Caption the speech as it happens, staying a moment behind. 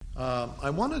I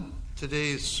wanted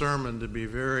today's sermon to be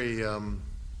very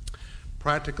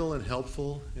practical and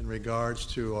helpful in regards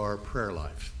to our prayer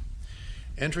life.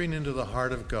 Entering into the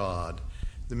heart of God,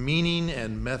 the meaning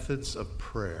and methods of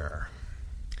prayer.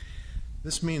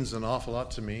 This means an awful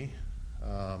lot to me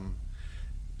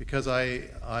because I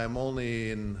am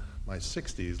only in my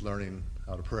 60s learning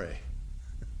how to pray.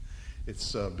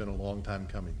 It's been a long time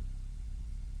coming.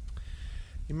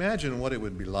 Imagine what it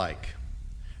would be like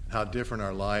and how different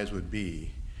our lives would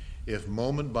be if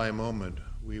moment by moment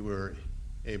we were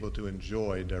able to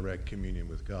enjoy direct communion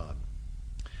with God.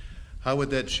 How would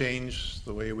that change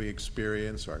the way we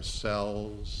experience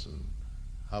ourselves and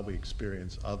how we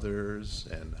experience others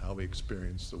and how we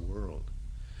experience the world?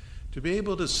 To be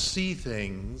able to see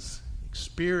things,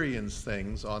 experience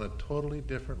things on a totally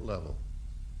different level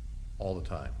all the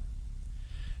time,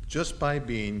 just by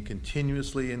being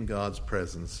continuously in God's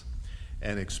presence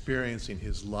and experiencing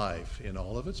His life in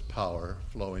all of its power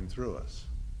flowing through us.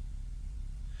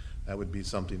 That would be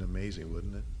something amazing,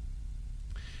 wouldn't it?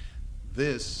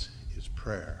 This is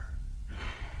prayer.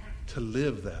 To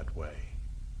live that way.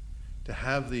 To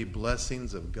have the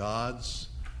blessings of God's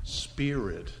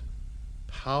Spirit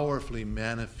powerfully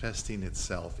manifesting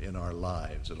itself in our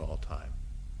lives at all time.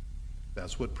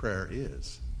 That's what prayer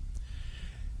is.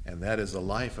 And that is a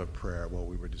life of prayer, what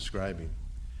we were describing.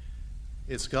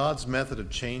 It's God's method of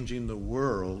changing the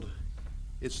world.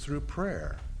 It's through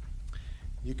prayer.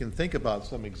 You can think about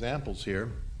some examples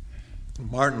here.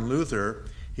 Martin Luther,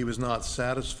 he was not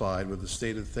satisfied with the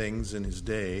state of things in his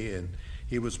day, and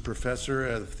he was professor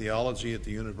of theology at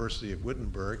the University of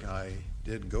Wittenberg. I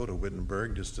did go to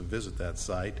Wittenberg just to visit that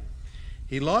site.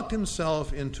 He locked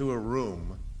himself into a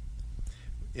room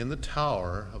in the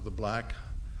tower of the Black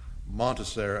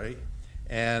Monastery,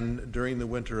 and during the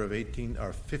winter of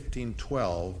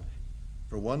 1512,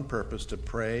 for one purpose, to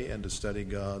pray and to study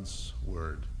God's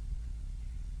Word.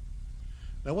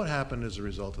 Now, what happened as a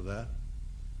result of that?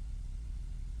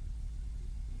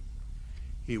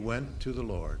 He went to the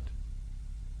Lord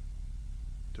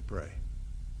to pray.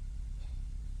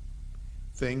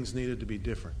 Things needed to be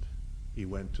different. He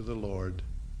went to the Lord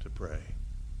to pray.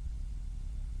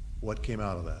 What came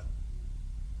out of that?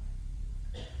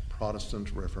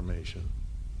 Protestant Reformation.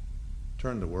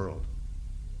 Turned the world.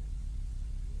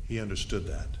 He understood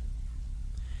that.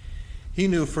 He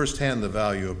knew firsthand the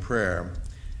value of prayer.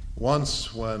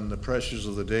 Once, when the pressures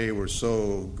of the day were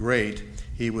so great,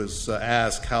 he was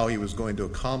asked how he was going to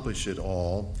accomplish it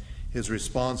all. His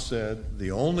response said, "The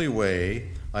only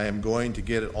way I am going to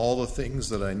get all the things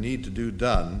that I need to do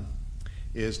done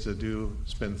is to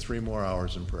spend 3 more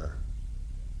hours in prayer."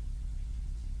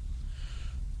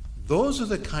 Those are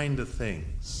the kind of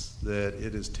things that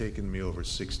it has taken me over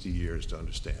 60 years to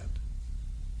understand.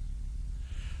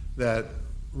 That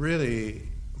really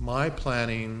my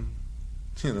planning,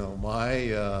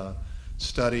 my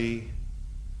study,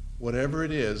 whatever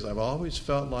it is, I've always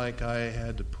felt like I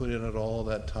had to put in it all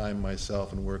that time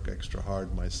myself and work extra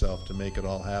hard myself to make it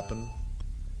all happen.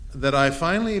 That I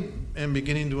finally am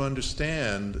beginning to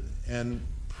understand and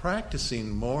practicing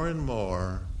more and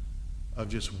more of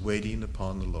just waiting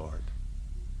upon the Lord.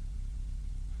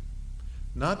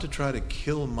 Not to try to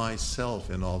kill myself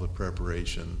in all the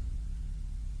preparation,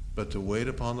 but to wait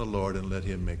upon the Lord and let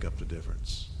Him make up the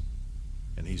difference.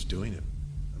 And He's doing it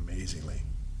amazingly.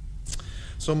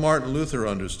 So Martin Luther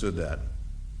understood that.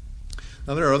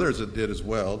 Now there are others that did as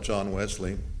well. John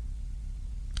Wesley.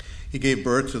 He gave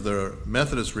birth to the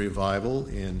Methodist revival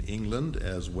in England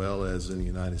as well as in the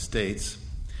United States.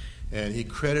 And he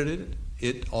credited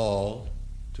it all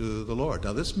to the Lord.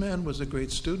 Now this man was a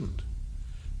great student.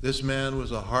 This man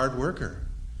was a hard worker.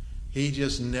 He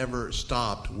just never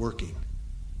stopped working.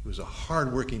 He was a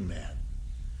hard-working man.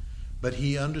 But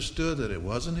he understood that it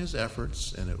wasn't his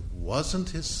efforts and it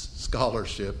wasn't his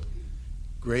scholarship,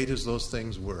 great as those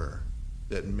things were,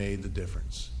 that made the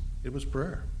difference. It was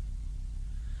prayer.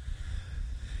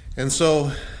 And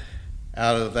so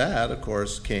out of that, of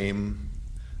course, came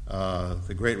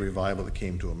the great revival that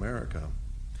came to America.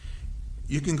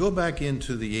 You can go back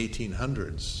into the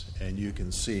 1800s and you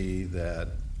can see that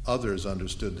others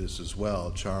understood this as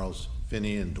well. Charles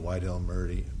Finney and Dwight L.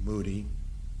 Moody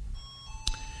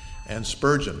and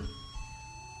Spurgeon.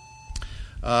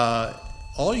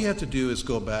 All you have to do is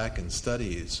go back and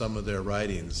study some of their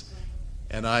writings,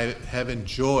 and I have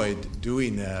enjoyed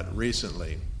doing that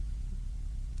recently.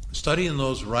 Studying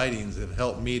those writings have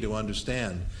helped me to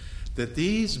understand that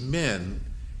these men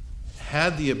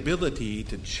had the ability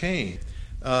to change.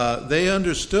 They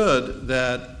understood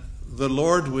that the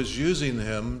Lord was using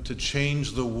him to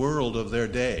change the world of their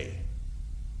day.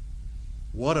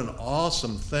 What an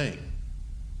awesome thing.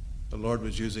 The Lord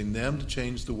was using them to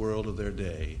change the world of their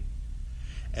day.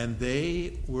 And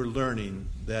they were learning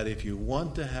that if you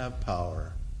want to have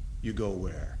power, you go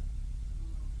where?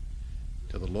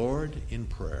 To the Lord in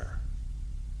prayer.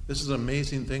 This is an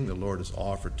amazing thing the Lord has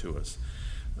offered to us.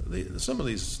 Some of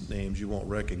these names you won't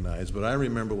recognize, but I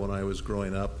remember when I was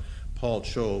growing up, Paul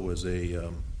Cho was a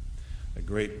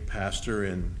great pastor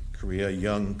in Korea, a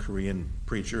young Korean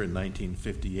preacher in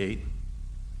 1958.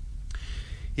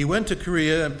 He went to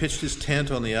Korea and pitched his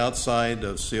tent on the outside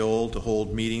of Seoul to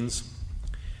hold meetings.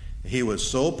 He was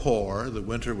so poor, the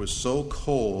winter was so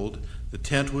cold, the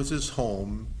tent was his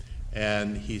home,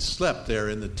 and he slept there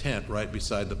in the tent right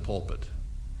beside the pulpit.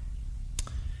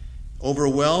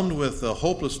 Overwhelmed with the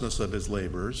hopelessness of his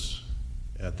labors,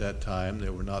 at that time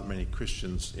there were not many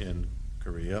Christians in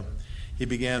Korea, he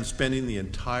began spending the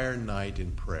entire night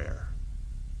in prayer.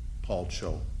 Paul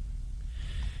Cho.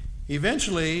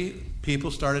 Eventually,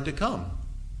 people started to come,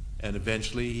 and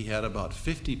eventually he had about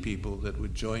 50 people that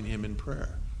would join him in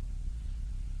prayer.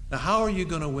 Now, how are you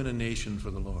going to win a nation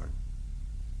for the Lord?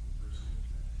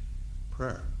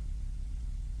 Prayer.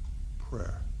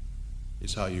 Prayer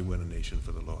is how you win a nation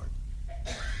for the Lord.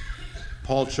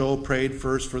 Paul Cho prayed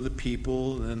first for the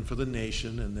people, then for the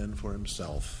nation, and then for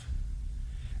himself.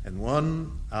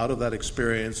 And out of that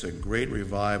experience, a great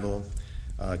revival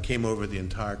came over the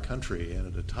entire country.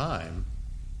 And at a time,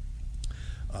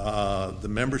 the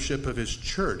membership of his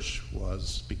church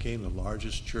became the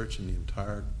largest church in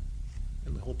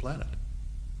the whole planet.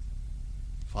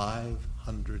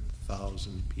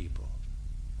 500,000 people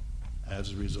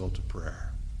as a result of prayer.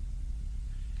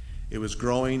 It was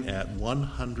growing at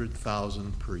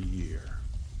 100,000 per year.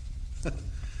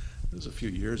 It was a few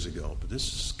years ago, but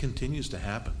this continues to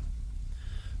happen.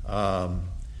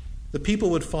 The people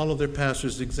would follow their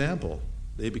pastor's example.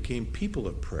 They became people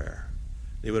of prayer.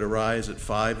 They would arise at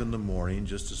 5 in the morning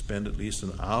just to spend at least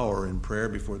an hour in prayer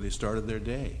before they started their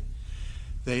day.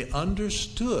 They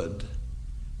understood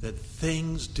that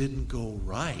things didn't go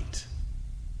right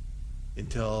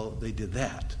until they did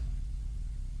that.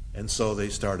 And so they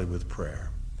started with prayer.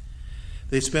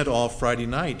 They spent all Friday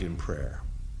night in prayer.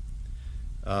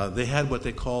 They had what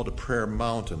they called a prayer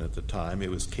mountain at the time. It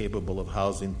was capable of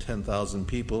housing 10,000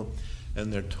 people,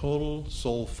 and their total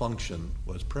sole function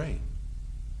was praying.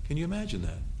 Can you imagine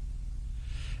that?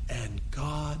 And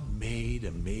God made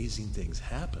amazing things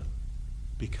happen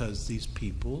because these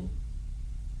people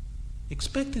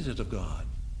expected it of God.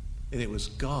 And it was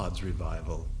God's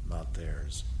revival, not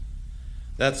theirs.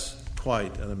 That's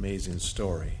quite an amazing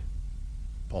story,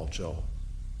 Paul Cho.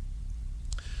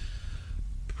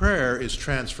 Prayer is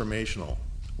transformational.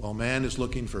 While man is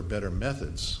looking for better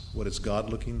methods, what is God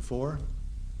looking for?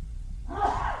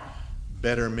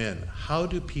 Better men. How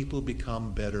do people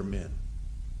become better men?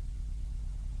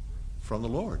 From the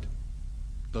Lord.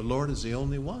 The Lord is the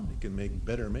only one that can make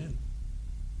better men.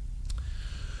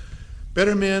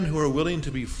 Better men who are willing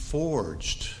to be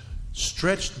forged,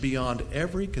 stretched beyond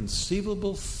every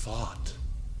conceivable thought.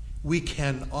 We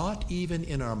cannot even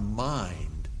in our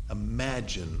mind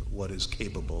imagine what is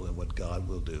capable and what God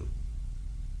will do.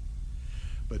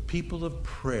 But people of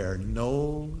prayer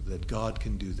know that God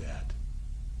can do that.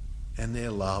 And they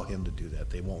allow him to do that.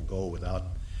 They won't go without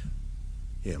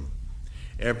him.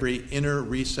 Every inner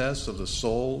recess of the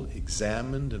soul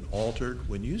examined and altered.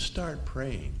 When you start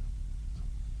praying,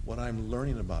 what I'm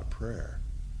learning about prayer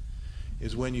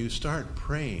is when you start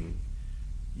praying,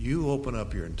 you open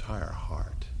up your entire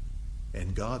heart.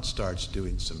 And God starts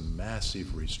doing some massive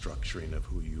restructuring of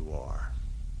who you are.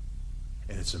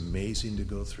 And it's amazing to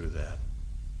go through that.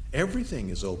 Everything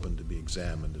is open to be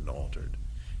examined and altered.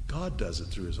 God does it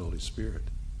through his Holy Spirit.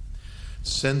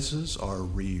 Senses are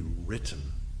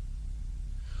rewritten.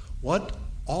 What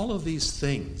all of these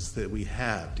things that we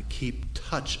have to keep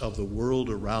touch of the world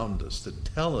around us, that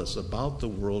tell us about the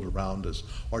world around us,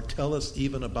 or tell us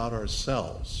even about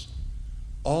ourselves,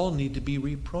 all need to be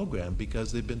reprogrammed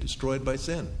because they've been destroyed by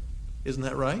sin. Isn't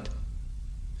that right?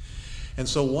 And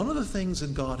so one of the things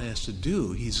that God has to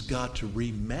do, he's got to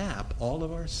remap all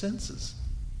of our senses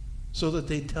so that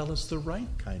they tell us the right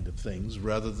kind of things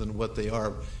rather than what they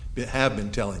have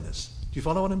been telling us. Do you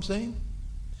follow what I'm saying?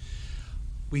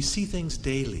 We see things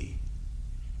daily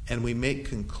and we make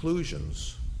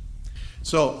conclusions.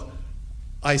 So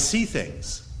I see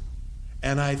things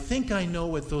and I think I know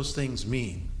what those things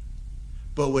mean.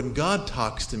 But when God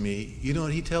talks to me, you know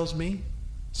what he tells me?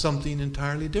 Something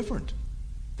entirely different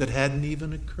that hadn't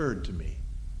even occurred to me.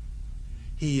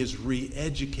 He is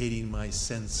re-educating my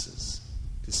senses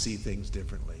to see things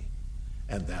differently.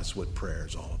 And that's what prayer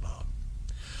is all about.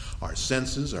 Our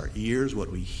senses, our ears, what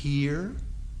we hear,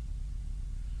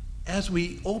 as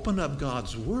we open up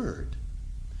God's Word.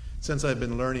 Since I've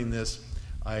been learning this,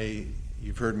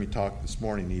 you've heard me talk this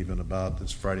morning even about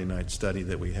this Friday night study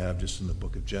that we have just in the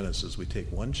book of Genesis. We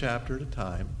take one chapter at a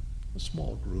time, a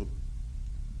small group,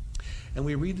 and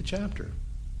we read the chapter.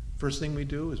 First thing we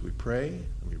do is we pray,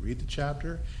 and we read the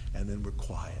chapter, and then we're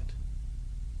quiet.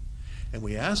 And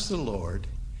we ask the Lord,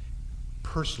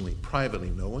 personally, privately,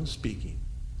 no one's speaking,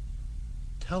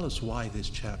 tell us why this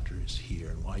chapter is here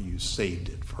and why you saved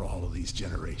it for all of these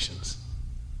generations.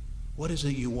 What is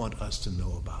it you want us to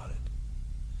know about it?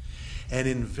 And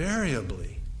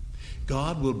invariably,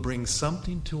 God will bring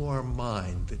something to our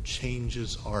mind that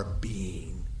changes our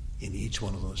being in each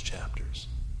one of those chapters.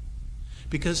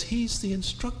 Because he's the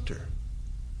instructor.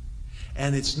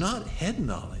 And it's not head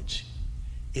knowledge,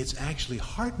 it's actually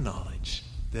heart knowledge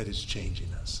that is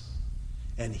changing us.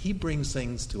 And he brings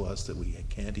things to us that we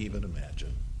can't even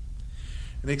imagine.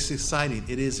 And it's exciting.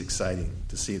 It is exciting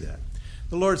to see that.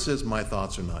 The Lord says, my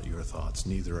thoughts are not your thoughts,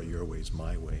 neither are your ways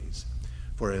my ways.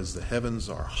 For as the heavens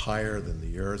are higher than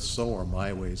the earth, so are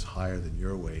my ways higher than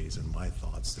your ways, and my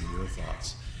thoughts than your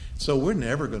thoughts. So we're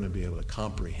never going to be able to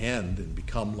comprehend and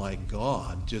become like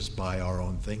God just by our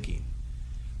own thinking.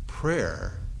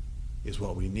 Prayer is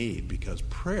what we need, because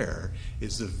prayer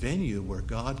is the venue where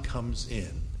God comes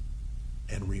in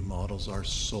and remodels our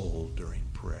soul during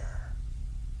prayer.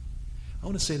 I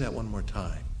want to say that one more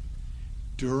time.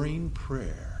 During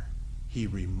prayer, he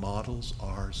remodels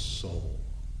our soul.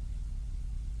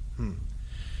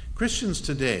 Christians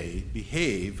today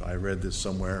behave, I read this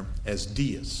somewhere, as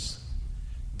deists.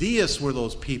 Deists were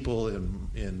those people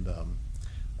in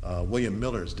William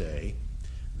Miller's day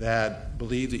that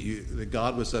believed that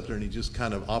God was up there and he just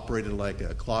kind of operated like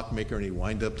a clockmaker, and he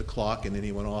wind up the clock and then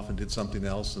he went off and did something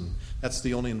else, and that's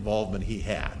the only involvement he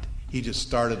had. He just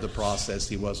started the process.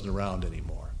 He wasn't around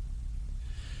anymore.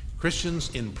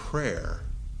 Christians in prayer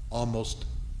almost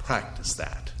practice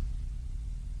that.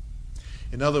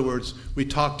 In other words, we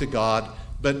talk to God,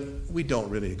 but we don't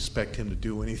really expect him to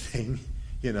do anything,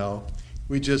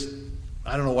 We just,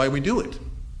 I don't know why we do it.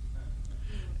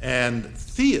 And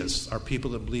theists are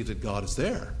people that believe that God is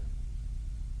there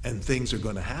and things are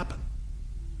going to happen.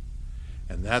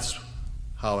 And that's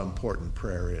how important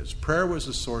prayer is. Prayer was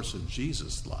the source of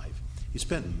Jesus' life. He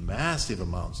spent massive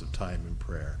amounts of time in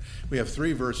prayer. We have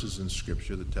 3 verses in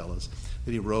Scripture that tell us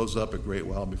that he rose up a great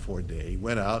while before day. He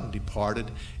went out and departed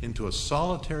into a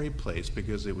solitary place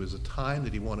because it was a time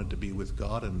that he wanted to be with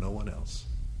God and no one else.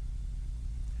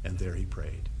 And there he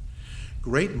prayed.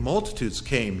 Great multitudes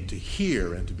came to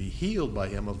hear and to be healed by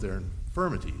him of their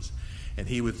infirmities. And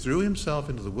he withdrew himself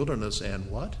into the wilderness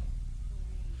and what?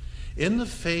 In the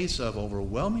face of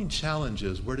overwhelming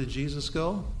challenges, where did Jesus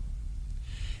go?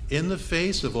 In the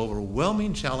face of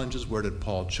overwhelming challenges, where did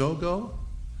Paul Cho go?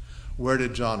 Where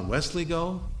did John Wesley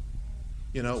go?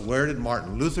 Where did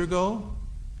Martin Luther go?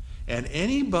 And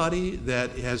anybody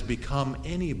that has become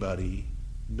anybody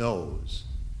knows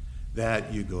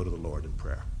that you go to the Lord in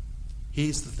prayer.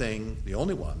 He's the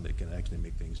only one that can actually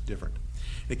make things different.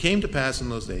 It came to pass in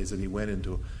those days that he went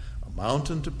into a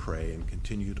mountain to pray and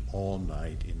continued all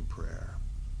night in prayer.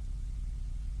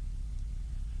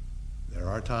 There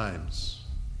are times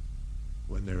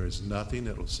when there is nothing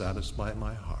that will satisfy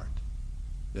my heart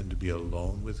than to be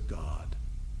alone with God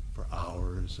for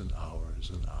hours and hours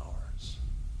and hours.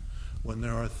 When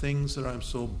there are things that I'm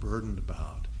so burdened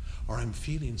about, or I'm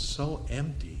feeling so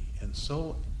empty and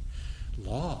so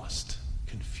lost,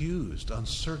 confused,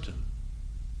 uncertain,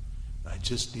 I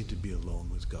just need to be alone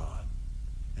with God.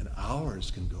 And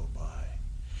hours can go by.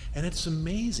 And it's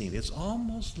amazing. It's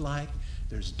almost like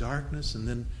there's darkness and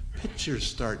then pictures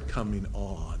start coming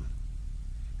on.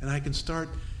 And I can start,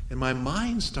 and my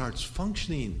mind starts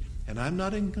functioning, and I'm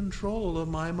not in control of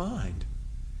my mind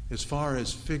as far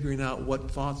as figuring out what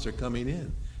thoughts are coming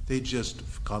in. They just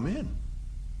come in.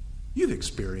 You've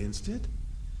experienced it.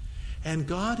 And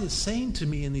God is saying to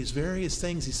me in these various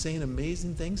things, he's saying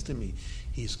amazing things to me.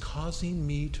 He's causing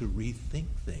me to rethink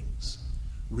things,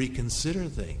 reconsider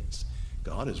things.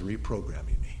 God is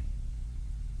reprogramming me.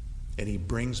 And he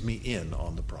brings me in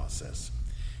on the process.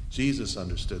 Jesus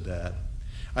understood that.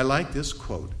 I like this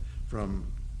quote from,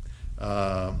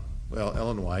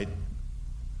 Ellen White.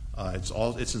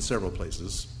 It's in several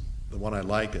places. The one I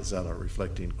like is out of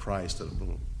Reflecting Christ, a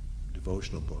little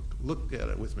devotional book. Look at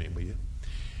it with me, will you?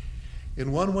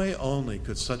 In one way only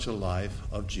could such a life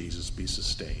of Jesus be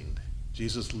sustained.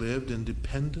 Jesus lived in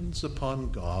dependence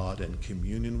upon God and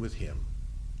communion with him.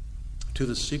 To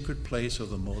the secret place of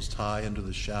the Most High, under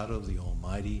the shadow of the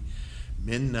Almighty,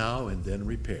 men now and then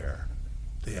repair.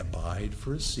 They abide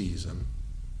for a season,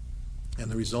 and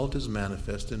the result is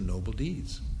manifest in noble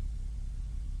deeds.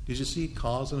 Did you see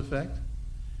cause and effect?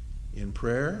 In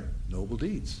prayer, noble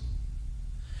deeds.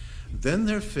 Then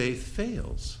their faith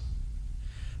fails.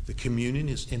 The communion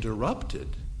is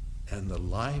interrupted, and the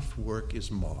life work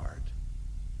is marred.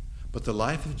 But the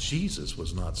life of Jesus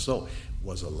was not so. It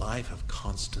was a life of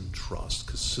constant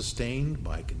trust, sustained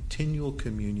by continual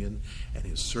communion, and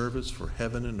his service for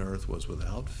heaven and earth was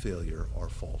without failure or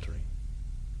faltering.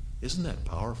 Isn't that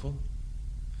powerful?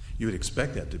 You would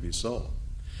expect that to be so.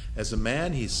 As a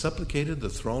man, he supplicated the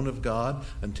throne of God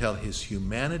until his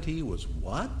humanity was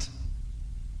what?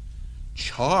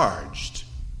 Charged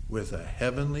with a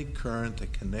heavenly current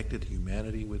that connected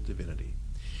humanity with divinity.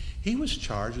 He was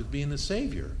charged with being the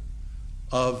Savior,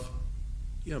 of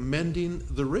mending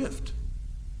the rift.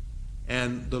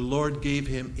 And the Lord gave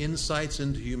him insights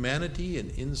into humanity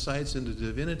and insights into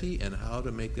divinity and how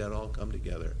to make that all come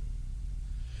together.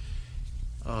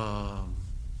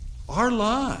 Our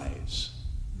lives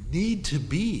need to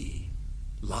be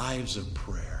lives of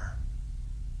prayer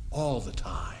all the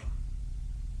time.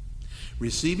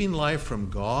 Receiving life from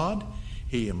God,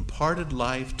 he imparted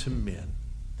life to men.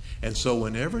 And so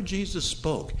whenever Jesus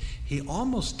spoke, he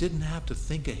almost didn't have to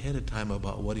think ahead of time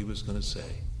about what he was going to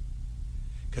say,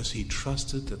 because he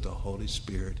trusted that the Holy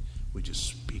Spirit would just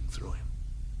speak through him.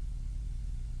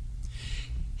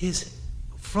 His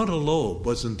frontal lobe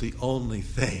wasn't the only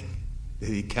thing that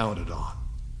he counted on.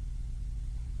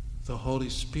 The Holy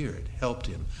Spirit helped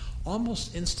him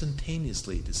almost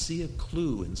instantaneously to see a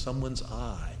clue in someone's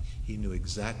eye. He knew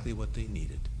exactly what they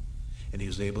needed, and he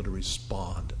was able to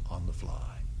respond on the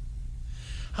fly.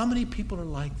 How many people are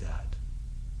like that?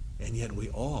 And yet we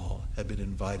all have been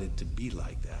invited to be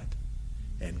like that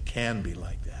and can be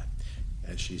like that.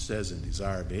 As she says in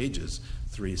Desire of Ages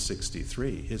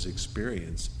 3:63, his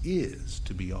experience is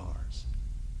to be ours.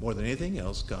 More than anything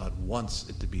else, God wants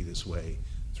it to be this way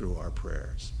through our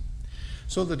prayers.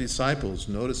 So the disciples,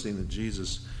 noticing that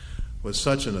Jesus was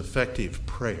such an effective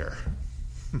prayer,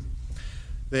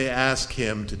 they asked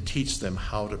him to teach them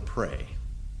how to pray.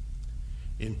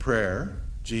 In prayer,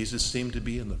 Jesus seemed to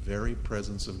be in the very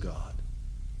presence of God.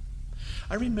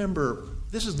 I remember,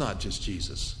 this is not just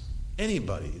Jesus.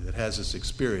 Anybody that has this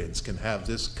experience can have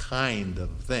this kind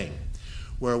of thing,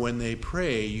 where when they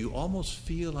pray, you almost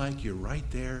feel like you're right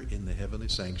there in the heavenly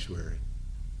sanctuary.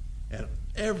 And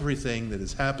everything that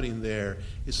is happening there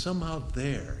is somehow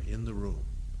there in the room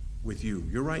with you.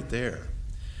 You're right there.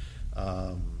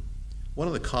 One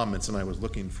of the comments, and I was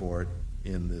looking for it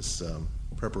in this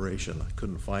preparation, I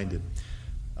couldn't find it.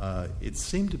 It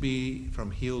seemed to be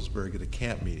from Healdsburg at a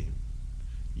camp meeting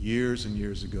years and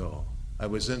years ago. I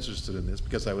was interested in this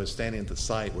because I was standing at the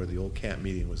site where the old camp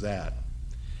meeting was at.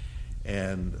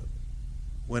 And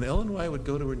when Ellen White would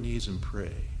go to her knees and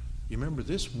pray, you remember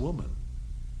this woman,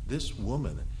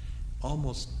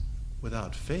 almost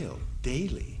without fail,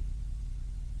 daily,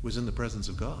 was in the presence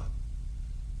of God.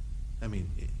 I mean,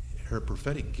 her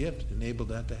prophetic gift enabled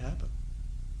that to happen.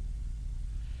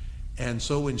 And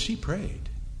so when she prayed,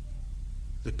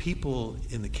 the people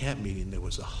in the camp meeting, there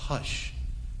was a hush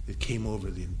that came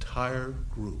over the entire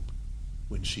group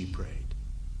when she prayed,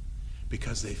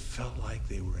 because they felt like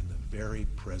they were in the very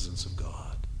presence of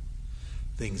God.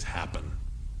 Things happen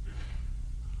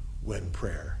when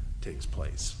prayer takes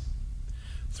place.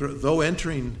 Though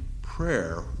entering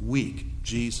prayer weak,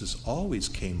 Jesus always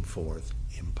came forth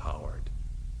empowered.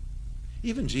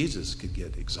 Even Jesus could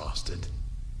get exhausted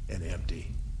and empty,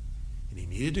 and he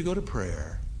needed to go to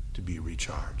prayer to be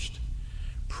recharged.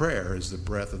 Prayer is the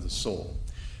breath of the soul.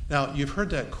 Now, you've heard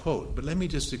that quote, but let me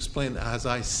just explain as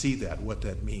I see that, what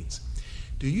that means.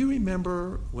 Do you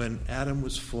remember when Adam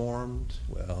was formed?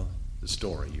 Well, the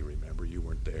story you remember, you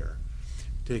weren't there.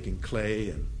 Taking clay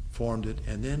and formed it,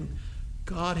 and then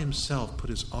God himself put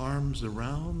his arms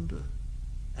around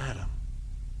Adam,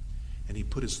 and he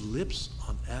put his lips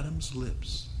on Adam's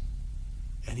lips,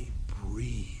 and he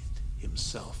breathed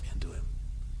himself into him.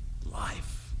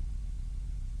 Life.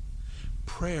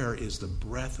 Prayer is the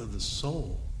breath of the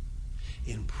soul.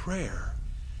 In prayer,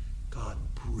 God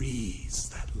breathes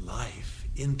that life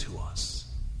into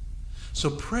us. So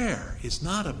prayer is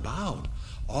not about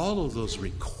all of those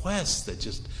requests that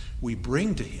just we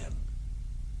bring to him.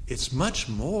 It's much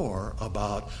more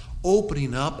about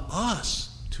opening up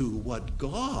us to what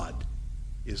God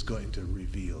is going to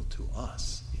reveal to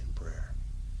us in prayer.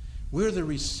 We're the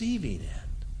receiving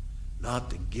end, not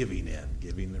the giving end.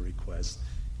 Giving the request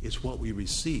is what we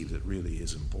receive that really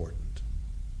is important.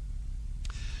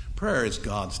 Prayer is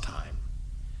God's time.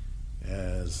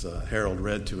 As Harold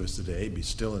read to us today, be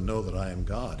still and know that I am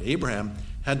God. Abraham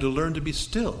had to learn to be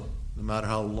still, no matter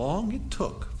how long it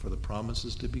took for the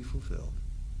promises to be fulfilled.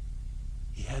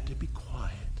 He had to be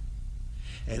quiet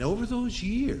And over those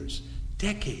years,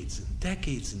 decades and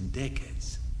decades and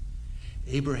decades,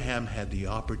 Abraham had the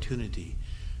opportunity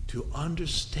to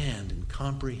understand and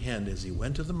comprehend as he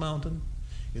went to the mountain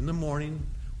in the morning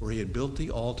where he had built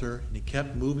the altar, and he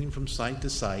kept moving from site to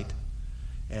site,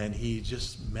 and he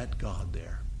just met God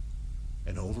there.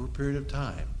 And over a period of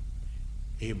time,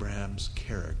 Abraham's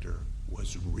character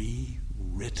was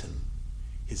rewritten.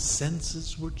 His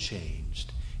senses were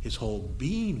changed. His whole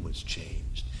being was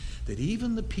changed. That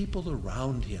even the people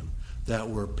around him that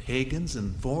were pagans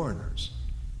and foreigners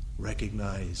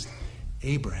recognized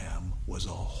Abraham was a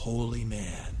holy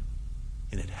man.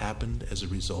 And it happened as a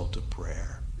result of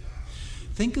prayer.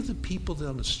 Think of the people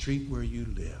on the street where you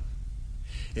live.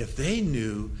 If they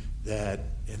knew that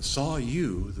and saw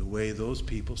you the way those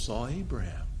people saw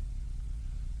Abraham,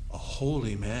 a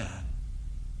holy man,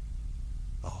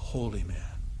 a holy man.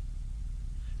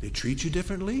 They treat you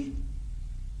differently,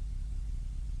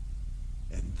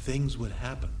 and things would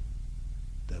happen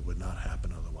that would not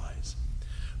happen otherwise.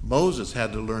 Moses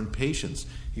had to learn patience.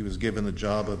 He was given the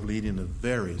job of leading a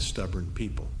very stubborn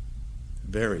people.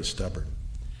 Very stubborn.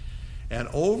 And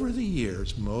over the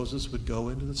years, Moses would go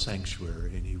into the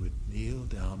sanctuary and he would kneel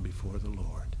down before the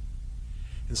Lord.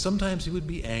 And sometimes he would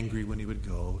be angry when he would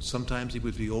go. Sometimes he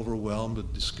would be overwhelmed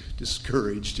and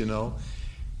discouraged,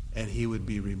 And he would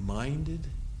be reminded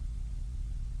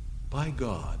by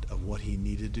God of what he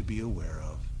needed to be aware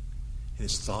of. And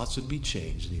his thoughts would be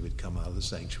changed, and he would come out of the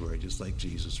sanctuary just like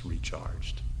Jesus,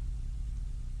 recharged.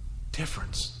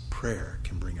 Difference prayer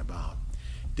can bring about.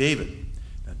 David.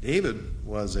 Now, David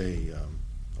was a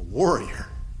warrior.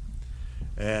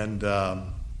 And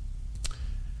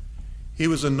he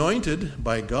was anointed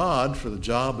by God for the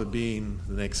job of being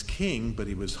the next king, but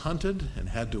he was hunted and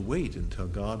had to wait until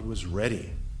God was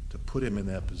ready to put him in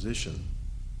that position.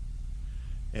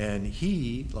 And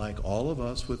he, like all of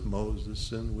us with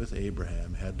Moses and with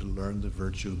Abraham, had to learn the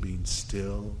virtue of being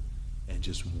still and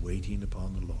just waiting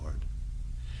upon the Lord.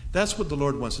 That's what the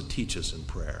Lord wants to teach us in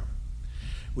prayer.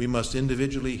 We must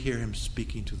individually hear him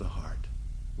speaking to the heart.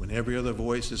 When every other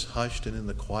voice is hushed and in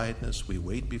the quietness we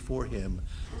wait before him,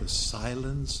 the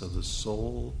silence of the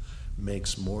soul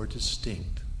makes more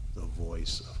distinct the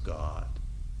voice of God.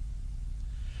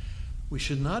 We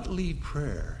should not leave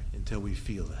prayer until we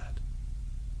feel that.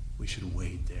 We should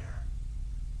wait there.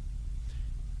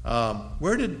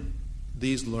 Where did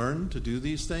these learn to do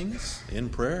these things? In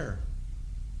prayer.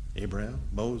 Abraham,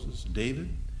 Moses, David.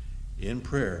 In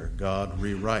prayer, God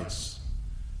rewrites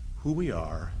who we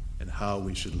are and how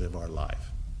we should live our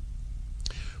life.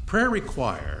 Prayer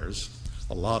requires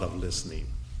a lot of listening.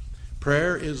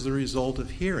 Prayer is the result of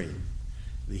hearing.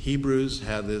 The Hebrews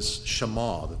had this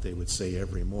Shema that they would say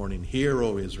every morning. Hear,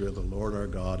 O Israel, the Lord our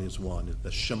God is one.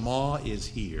 The Shema is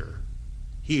hear.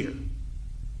 Hear.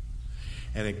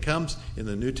 And it comes in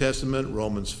the New Testament,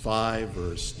 Romans 5,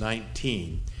 verse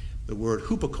 19, the word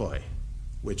hupakoi,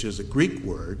 which is a Greek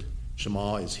word.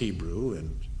 Shema is Hebrew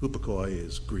and hupakoi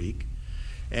is Greek.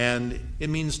 And it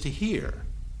means to hear.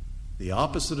 The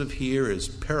opposite of hear is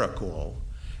parakol,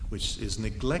 which is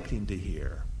neglecting to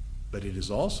hear. But it is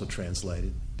also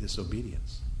translated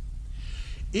disobedience.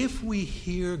 If we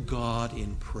hear God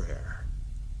in prayer,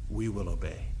 we will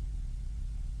obey.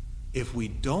 If we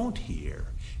don't hear,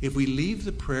 if we leave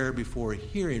the prayer before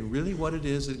hearing really what it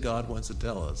is that God wants to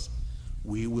tell us,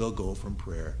 we will go from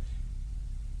prayer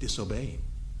disobeying.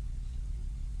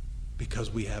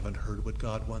 Because we haven't heard what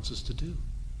God wants us to do.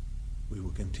 We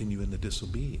will continue in the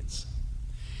disobedience.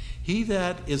 He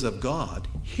that is of God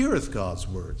heareth God's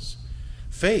words.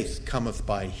 Faith cometh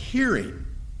by hearing,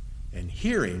 and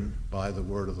hearing by the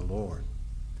word of the Lord.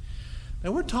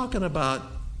 Now we're talking about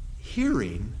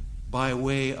hearing by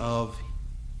way of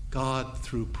God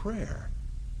through prayer.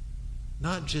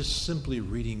 Not just simply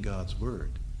reading God's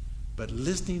word, but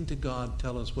listening to God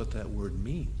tell us what that word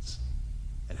means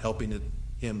and helping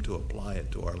him to apply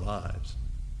it to our lives.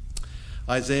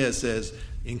 Isaiah says,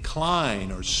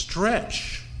 incline or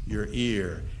stretch your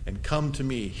ear and come to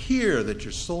me. Hear that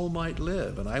your soul might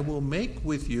live, and I will make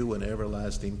with you an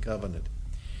everlasting covenant.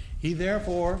 He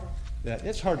therefore,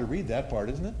 it's hard to read that part,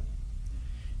 isn't it?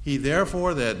 He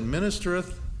therefore that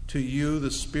ministereth to you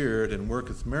the Spirit and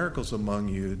worketh miracles among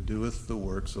you doeth the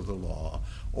works of the law,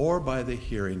 or by the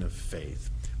hearing of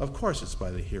faith. Of course it's by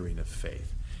the hearing of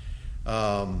faith.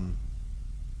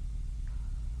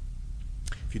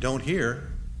 If you don't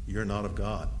hear, you're not of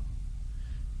God.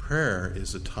 Prayer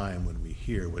is a time when we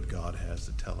hear what God has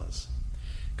to tell us.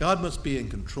 God must be in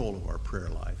control of our prayer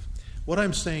life. What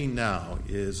I'm saying now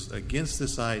is against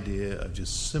this idea of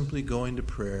just simply going to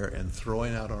prayer and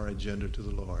throwing out our agenda to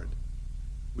the Lord.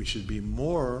 We should be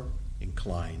more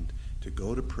inclined to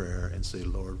go to prayer and say,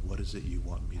 Lord, what is it you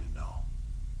want me to know?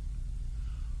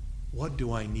 What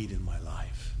do I need in my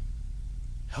life?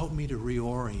 Help me to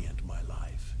reorient my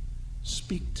life.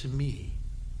 Speak to me.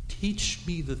 Teach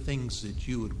me the things that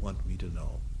you would want me to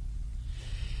know.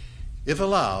 If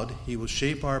allowed, he will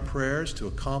shape our prayers to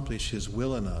accomplish his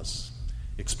will in us.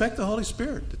 Expect the Holy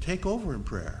Spirit to take over in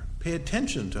prayer. Pay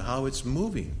attention to how it's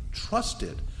moving. Trust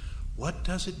it. What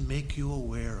does it make you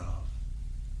aware of?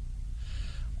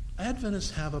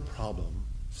 Adventists have a problem.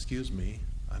 Excuse me,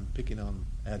 I'm picking on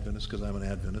Adventists because I'm an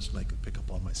Adventist and I can pick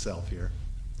up on myself here.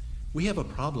 We have a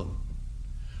problem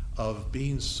of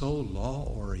being so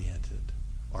law-oriented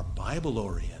or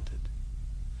Bible-oriented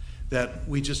that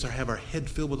we just have our head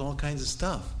filled with all kinds of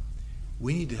stuff.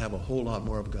 We need to have a whole lot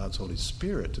more of God's Holy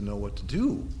Spirit to know what to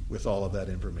do with all of that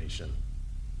information,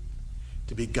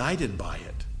 to be guided by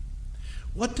it.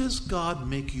 What does God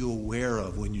make you aware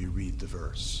of when you read the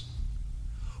verse?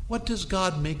 What does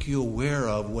God make you aware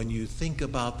of when you think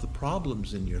about the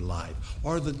problems in your life,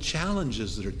 or the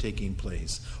challenges that are taking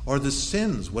place, or the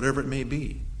sins, whatever it may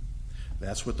be?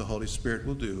 That's what the Holy Spirit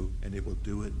will do, and it will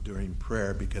do it during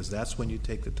prayer, because that's when you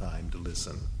take the time to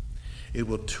listen. It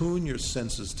will tune your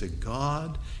senses to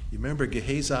God. You remember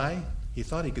Gehazi? He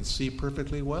thought he could see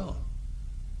perfectly well.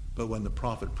 But when the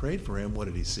prophet prayed for him, what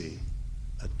did he see?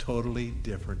 A totally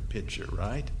different picture,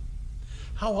 right?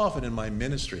 How often in my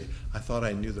ministry I thought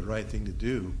I knew the right thing to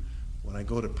do. When I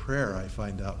go to prayer, I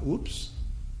find out, oops,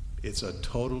 it's a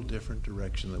total different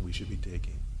direction that we should be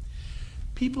taking.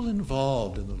 People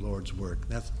involved in the Lord's work,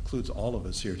 that includes all of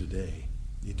us here today,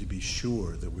 need to be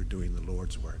sure that we're doing the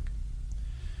Lord's work.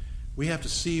 We have to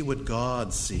see what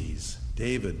God sees.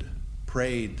 David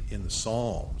prayed in the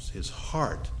Psalms. His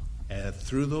heart, and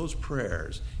through those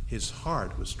prayers, his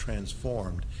heart was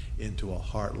transformed into a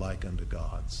heart like unto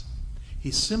God's.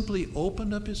 He simply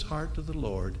opened up his heart to the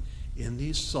Lord in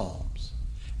these Psalms,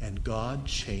 and God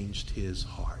changed his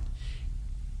heart.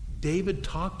 David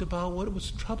talked about what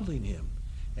was troubling him,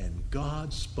 and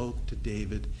God spoke to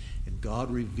David, and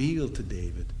God revealed to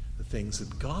David the things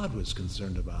that God was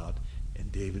concerned about,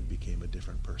 and David became a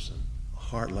different person, a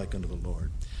heart like unto the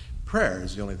Lord. Prayer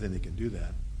is the only thing that can do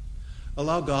that.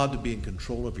 Allow God to be in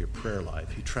control of your prayer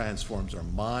life. He transforms our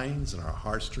minds and our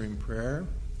hearts during prayer.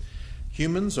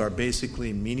 Humans are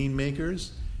basically meaning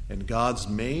makers, and God's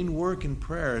main work in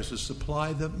prayer is to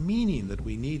supply the meaning that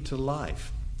we need to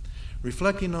life.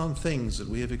 Reflecting on things that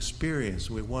we have experienced,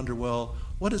 we wonder, well,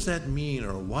 what does that mean,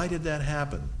 or why did that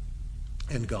happen?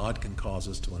 And God can cause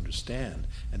us to understand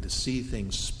and to see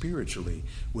things spiritually,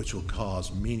 which will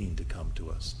cause meaning to come to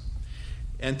us.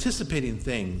 Anticipating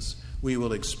things we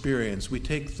will experience, we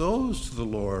take those to the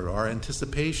Lord, our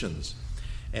anticipations,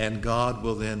 and God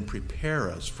will then prepare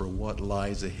us for what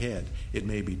lies ahead. It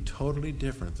may be totally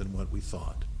different than what we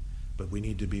thought, but we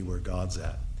need to be where God's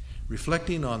at.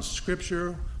 Reflecting on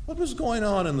Scripture, what was going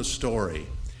on in the story,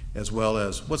 as well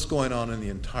as what's going on in the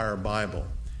entire Bible.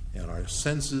 And our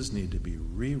senses need to be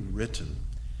rewritten.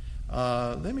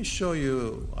 Let me show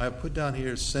you, I put down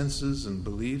here senses and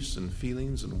beliefs and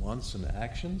feelings and wants and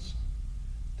actions.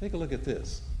 Take a look at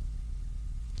this.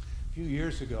 A few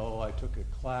years ago, I took a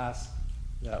class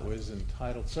that was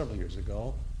entitled, several years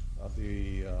ago,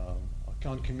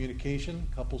 on communication,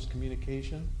 couples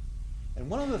communication. And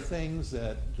one of the things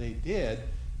that they did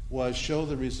was show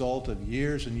the result of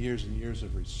years and years and years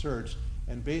of research,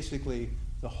 and basically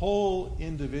the whole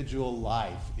individual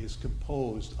life is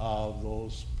composed of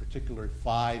those particular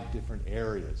 5 different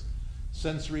areas: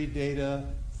 sensory data,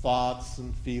 thoughts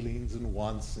and feelings and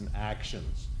wants and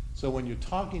actions. So when you're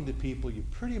talking to people, you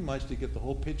pretty much, to get the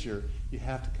whole picture, you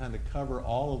have to kind of cover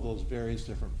all of those various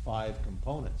different 5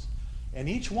 components. And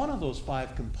each one of those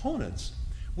 5 components,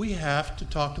 we have to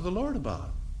talk to the Lord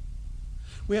about.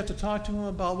 We have to talk to him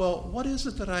about, well, what is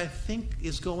it that I think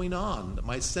is going on that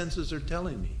my senses are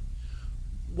telling me?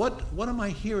 What am I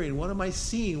hearing? What am I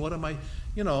seeing? What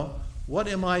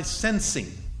am I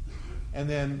sensing? And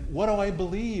then what do I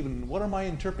believe? And what are my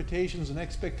interpretations and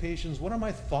expectations? What are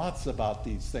my thoughts about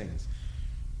these things?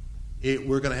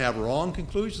 We're going to have wrong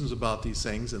conclusions about these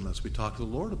things unless we talk to the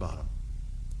Lord about them.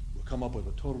 We'll come up with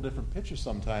a total different picture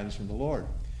sometimes from the Lord.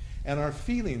 And our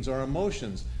feelings, our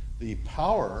emotions, the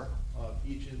power of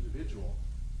each individual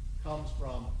comes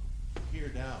from here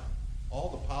down. All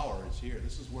the power is here.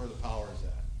 This is where the power is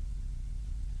at.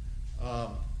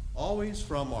 Always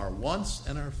from our wants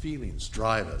and our feelings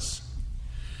drive us.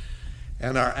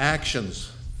 And our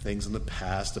actions, things in the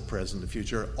past, the present, the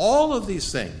future, all of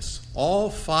these things,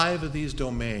 all 5 of these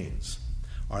domains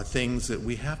are things that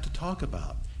we have to talk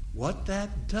about. What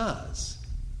that does,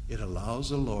 it allows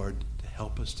the Lord to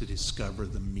help us to discover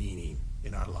the meaning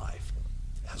in our life.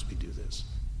 as we do this.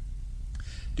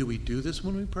 Do we do this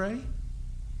when we pray?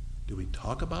 Do we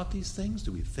talk about these things?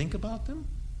 Do we think about them?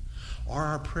 Or are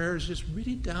our prayers just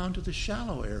really down to the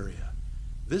shallow area?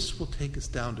 This will take us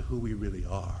down to who we really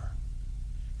are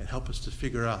and help us to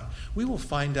figure out. We will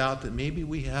find out that maybe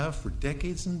we have, for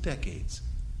decades and decades,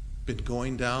 been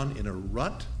going down in a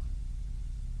rut,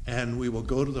 and we will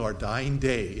go to our dying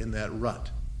day in that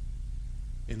rut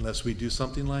unless we do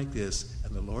something like this,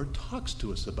 and the Lord talks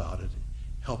to us about it,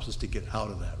 helps us to get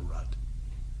out of that rut.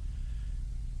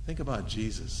 Think about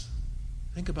Jesus.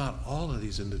 Think about all of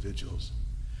these individuals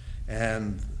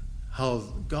and how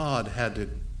God had to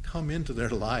come into their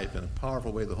life in a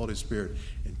powerful way, the Holy Spirit,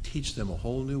 and teach them a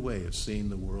whole new way of seeing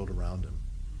the world around them.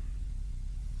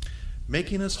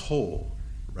 Making us whole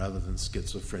rather than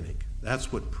schizophrenic.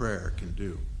 That's what prayer can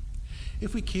do.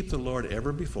 If we keep the Lord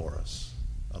ever before us,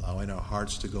 allowing our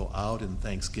hearts to go out in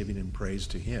thanksgiving and praise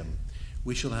to Him,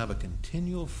 we shall have a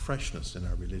continual freshness in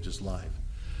our religious life.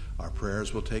 Our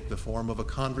prayers will take the form of a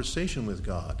conversation with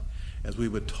God, as we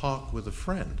would talk with a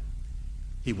friend.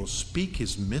 He will speak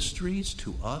His mysteries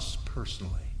to us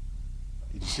personally.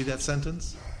 Did you see that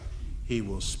sentence? He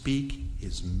will speak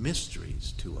His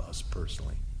mysteries to us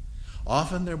personally.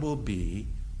 Often there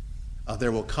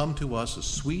will come to us a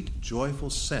sweet,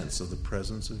 joyful sense of the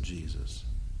presence of Jesus.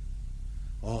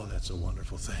 Oh, that's a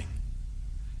wonderful thing.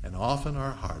 And often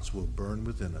our hearts will burn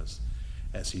within us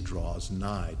as He draws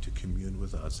nigh to commune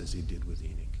with us as He did with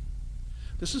Enoch.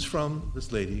 This is from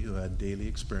this lady who had daily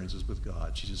experiences with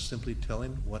God. She's just simply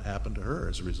telling what happened to her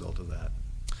as a result of that.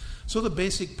 So the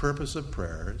basic purpose of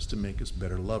prayer is to make us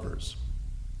better lovers.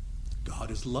 God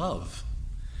is love.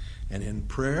 And in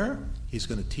prayer, He's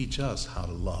going to teach us how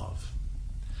to love.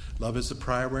 Love is the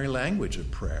primary language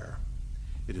of prayer.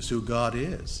 It is who God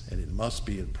is, and it must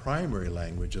be a primary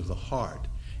language of the heart.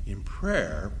 In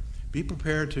prayer, be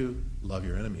prepared to love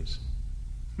your enemies.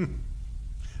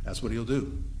 That's what He'll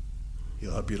do.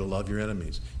 He'll help you to love your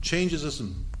enemies. Changes us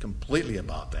completely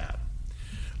about that.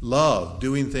 Love,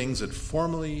 doing things that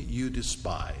formerly you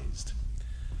despised.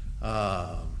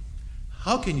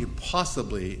 How can you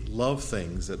possibly love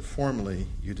things that formerly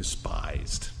you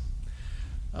despised?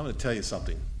 I'm going to tell you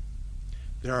something.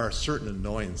 There are certain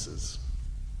annoyances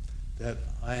that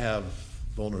I have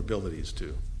vulnerabilities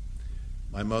to.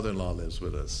 My mother-in-law lives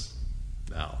with us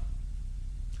now,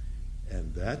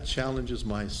 and that challenges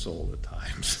my soul at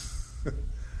times.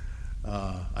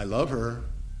 I love her,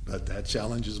 but that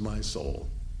challenges my soul.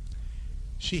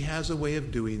 She has a way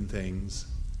of doing things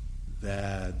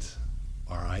that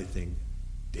are, I think,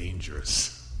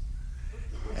 dangerous.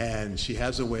 And she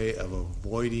has a way of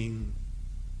avoiding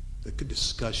the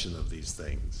discussion of these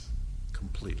things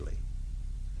completely.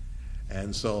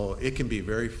 And so it can be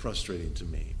very frustrating to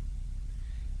me.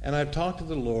 And I've talked to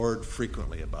the Lord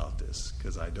frequently about this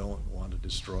because I don't want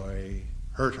to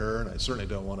hurt her, and I certainly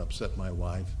don't want to upset my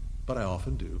wife, but I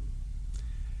often do.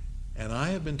 And I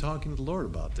have been talking to the Lord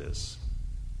about this.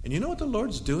 And you know what the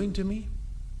Lord's doing to me?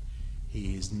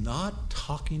 He's not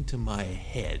talking to my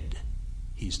head.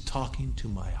 He's talking to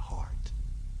my heart.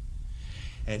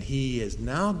 And He has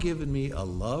now given me a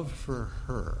love for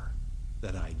her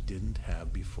that I didn't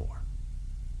have before.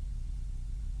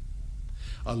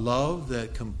 A love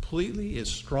that completely is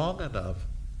strong enough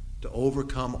to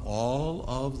overcome all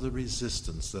of the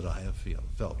resistance that I have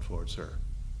felt towards her.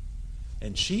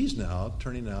 And she's now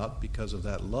turning out, because of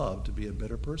that love, to be a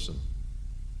better person.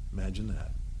 Imagine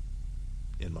that,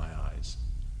 in my eyes.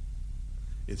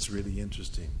 It's really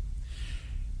interesting.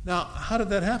 Now, how did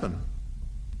that happen?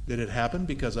 Did it happen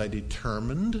because I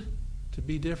determined to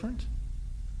be different?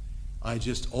 I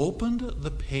just opened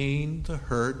the pain, the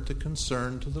hurt, the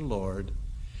concern to the Lord,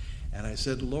 and I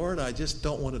said, Lord, I just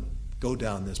don't want to go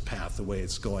down this path the way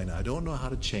it's going. I don't know how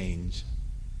to change.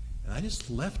 And I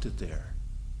just left it there.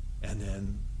 And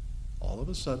then, all of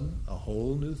a sudden, a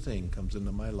whole new thing comes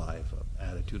into my life, an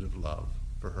attitude of love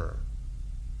for her.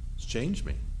 It's changed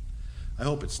me. I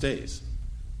hope it stays.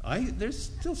 There's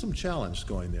still some challenge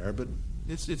going there, but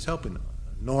it's helping,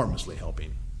 enormously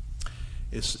helping.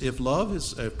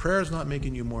 If prayer is not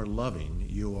making you more loving,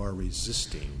 you are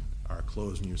resisting or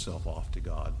closing yourself off to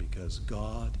God, because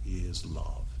God is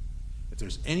love. If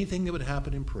there's anything that would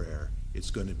happen in prayer,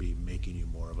 it's going to be making you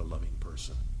more of a loving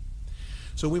person.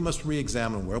 So we must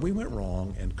re-examine where we went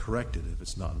wrong and correct it if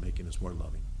it's not making us more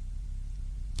loving.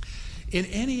 In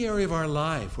any area of our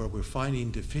life where we're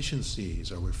finding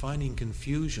deficiencies or we're finding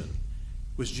confusion,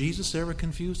 was Jesus ever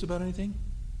confused about anything?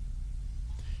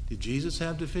 Did Jesus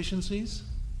have deficiencies?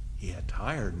 He had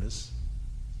tiredness.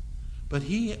 But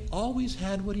He always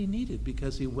had what He needed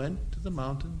because He went to the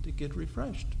mountain to get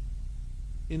refreshed,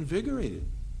 invigorated.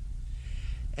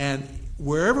 And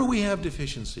wherever we have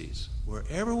deficiencies,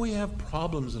 wherever we have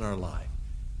problems in our life,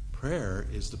 prayer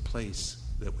is the place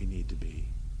that we need to be.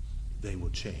 They will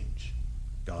change.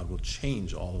 God will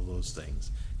change all of those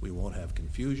things. We won't have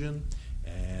confusion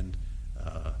and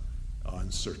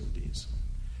uncertainties.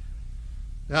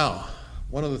 Now,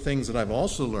 one of the things that I've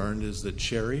also learned is that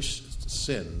cherished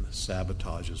sin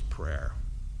sabotages prayer.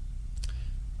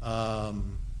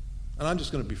 And I'm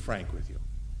just going to be frank with you.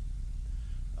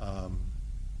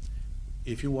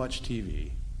 If you watch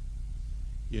TV,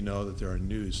 you know that there are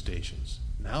news stations.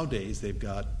 Nowadays, they've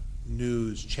got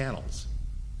news channels,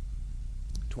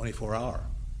 24-hour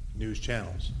news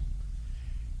channels.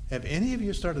 Have any of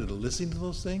you started listening to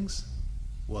those things?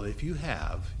 Well, if you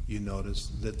have, you notice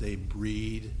that they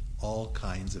breed all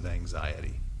kinds of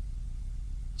anxiety.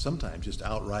 Sometimes just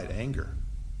outright anger,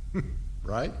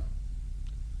 right?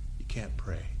 You can't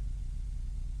pray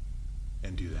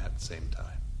and do that at the same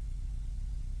time.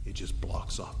 It just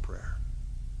blocks off prayer.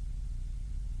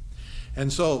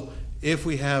 And so, if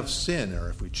we have sin, or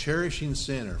if we're cherishing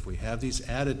sin, or if we have these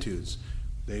attitudes,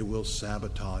 they will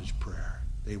sabotage prayer.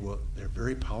 They're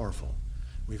very powerful.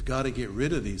 We've got to get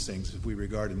rid of these things. If we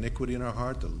regard iniquity in our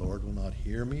heart, the Lord will not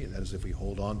hear me. That is, if we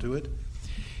hold on to it.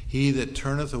 He that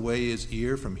turneth away his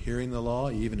ear from hearing the law,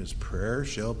 even his prayer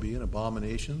shall be an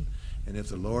abomination. And if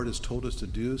the Lord has told us to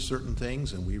do certain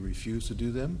things and we refuse to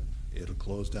do them, it'll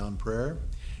close down prayer.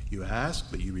 You ask,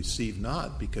 but you receive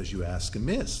not, because you ask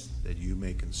amiss, that you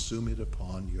may consume it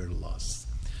upon your lusts.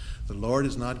 The Lord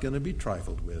is not going to be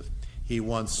trifled with. He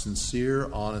wants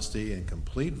sincere honesty and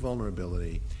complete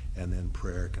vulnerability, and then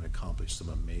prayer can accomplish some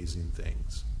amazing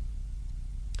things.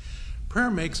 Prayer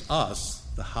makes us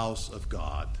the house of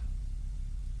God.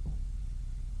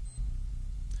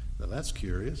 Now that's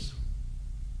curious.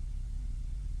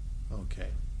 Okay.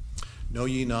 Know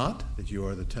ye not that you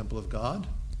are the temple of God,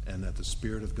 and that the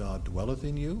Spirit of God dwelleth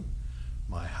in you?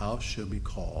 My house shall be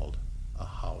called a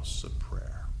house of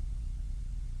prayer.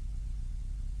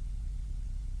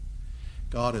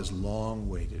 God has long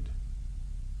waited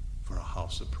for a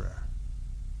house of prayer.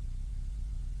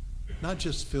 Not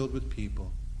just filled with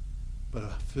people, but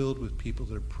filled with people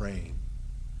that are praying.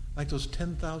 Like those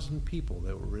 10,000 people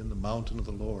that were in the mountain of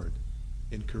the Lord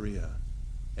in Korea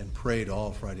and prayed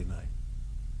all Friday night.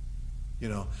 You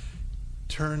know,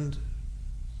 turned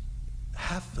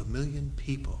 500,000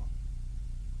 people,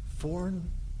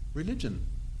 foreign religion,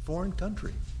 foreign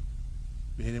country,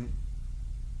 made them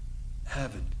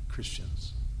avid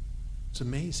Christians. It's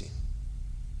amazing.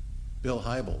 Bill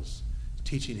Hybels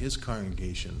teaching his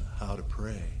congregation how to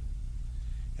pray.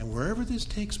 And wherever this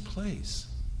takes place,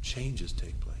 changes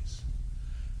take place.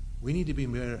 We need to be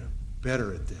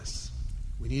better at this.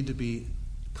 We need to be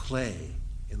clay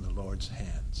in the Lord's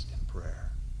hands in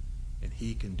prayer. And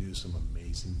he can do some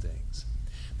amazing things.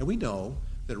 Now we know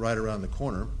that right around the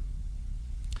corner,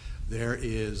 there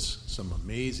is some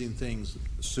amazing things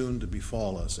soon to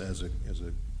befall us as a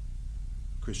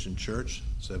Christian church,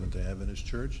 Seventh-day Adventist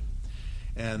church.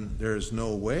 And there's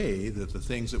no way that the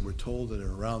things that we're told that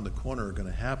are around the corner are going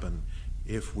to happen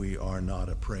if we are not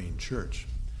a praying church.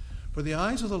 For the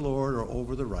eyes of the Lord are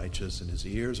over the righteous, and his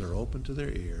ears are open to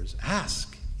their ears.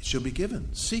 Ask, it shall be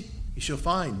given. Seek, ye shall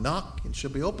find. Knock, and it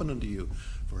shall be opened unto you.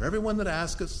 For everyone that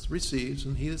asketh receives,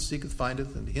 and he that seeketh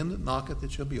findeth, and to him that knocketh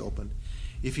it shall be opened.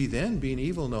 If ye then, being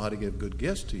evil, know how to give good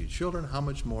gifts to your children, how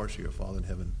much more shall your Father in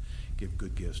heaven give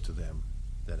good gifts to them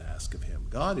that ask of him?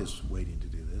 God is waiting to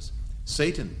do this.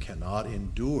 Satan cannot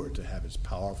endure to have his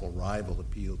powerful rival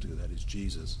appealed to, that is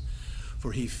Jesus.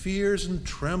 For he fears and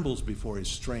trembles before his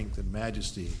strength and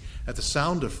majesty. At the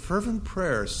sound of fervent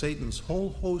prayer, Satan's whole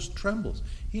host trembles.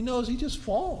 He knows he just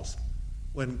falls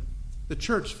when the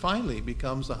church finally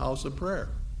becomes the house of prayer.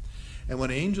 And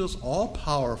when angels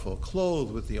all-powerful,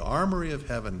 clothed with the armory of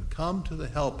heaven, come to the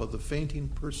help of the fainting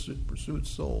pursued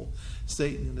soul,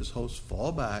 Satan and his hosts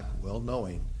fall back, well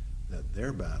knowing that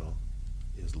their battle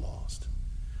is lost.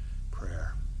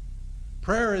 Prayer.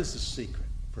 Prayer is the secret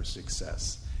for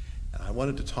success. And I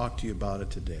wanted to talk to you about it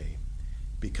today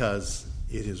because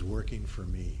it is working for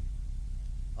me.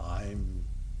 I'm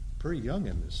pretty young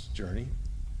in this journey,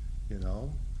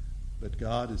 but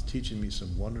God is teaching me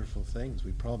some wonderful things.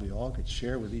 We probably all could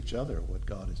share with each other what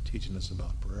God is teaching us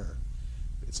about prayer.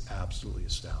 It's absolutely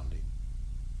astounding.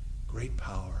 Great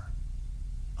power.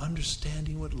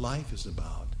 Understanding what life is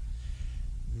about.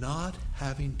 Not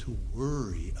having to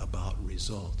worry about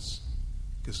results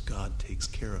because God takes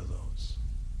care of those.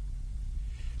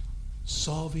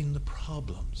 Solving the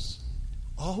problems.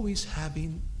 Always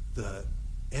having the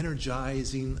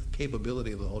energizing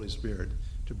capability of the Holy Spirit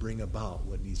to bring about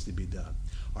what needs to be done.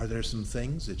 Are there some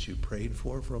things that you prayed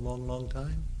for a long, long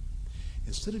time?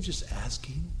 Instead of just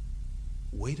asking,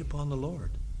 wait upon the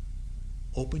Lord.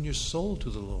 Open your soul to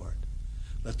the Lord.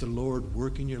 Let the Lord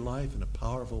work in your life in a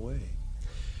powerful way.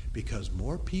 Because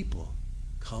more people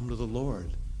come to the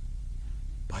Lord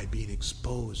by being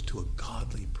exposed to a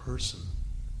godly person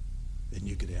than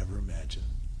you could ever imagine.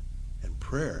 And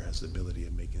prayer has the ability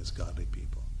of making us godly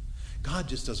people. God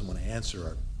just doesn't want to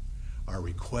answer our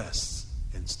requests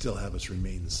and still have us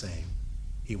remain the same.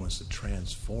 He wants to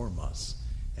transform us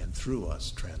and through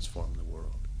us transform the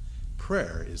world.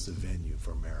 Prayer is the venue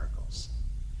for miracles.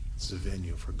 It's the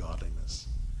venue for godliness.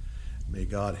 May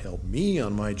God help me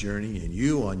on my journey and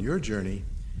you on your journey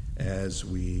as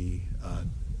we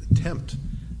attempt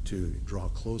to draw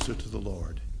closer to the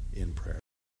Lord in prayer.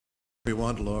 We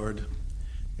want, Lord,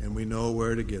 and we know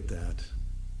where to get that.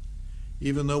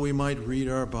 Even though we might read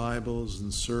our Bibles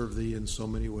and serve Thee in so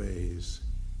many ways,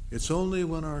 it's only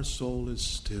when our soul is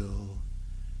still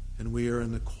and we are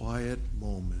in the quiet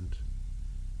moment,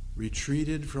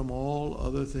 retreated from all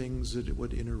other things that it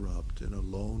would interrupt and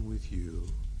alone with You,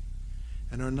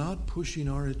 and are not pushing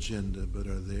our agenda, but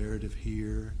are there to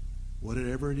hear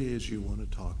whatever it is You want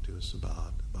to talk to us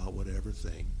about whatever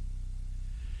thing,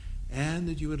 and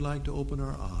that You would like to open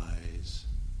our eyes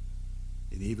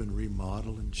and even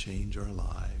remodel and change our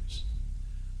lives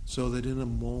so that in a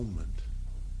moment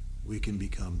we can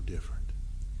become different.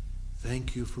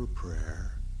 Thank You for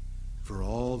prayer, for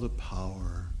all the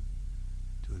power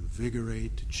to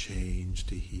invigorate, to change,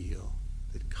 to heal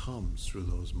that comes through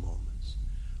those moments.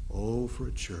 Oh, for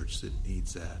a church that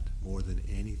needs that more than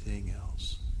anything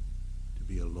else, to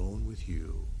be alone with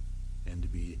You and to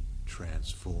be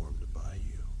transformed by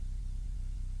You.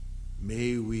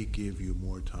 May we give You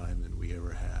more time than we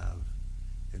ever have,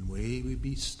 and may we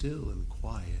be still and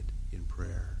quiet in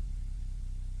prayer,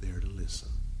 there to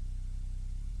listen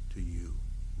to You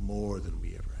more than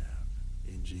we ever have.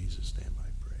 In Jesus' name I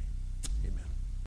pray.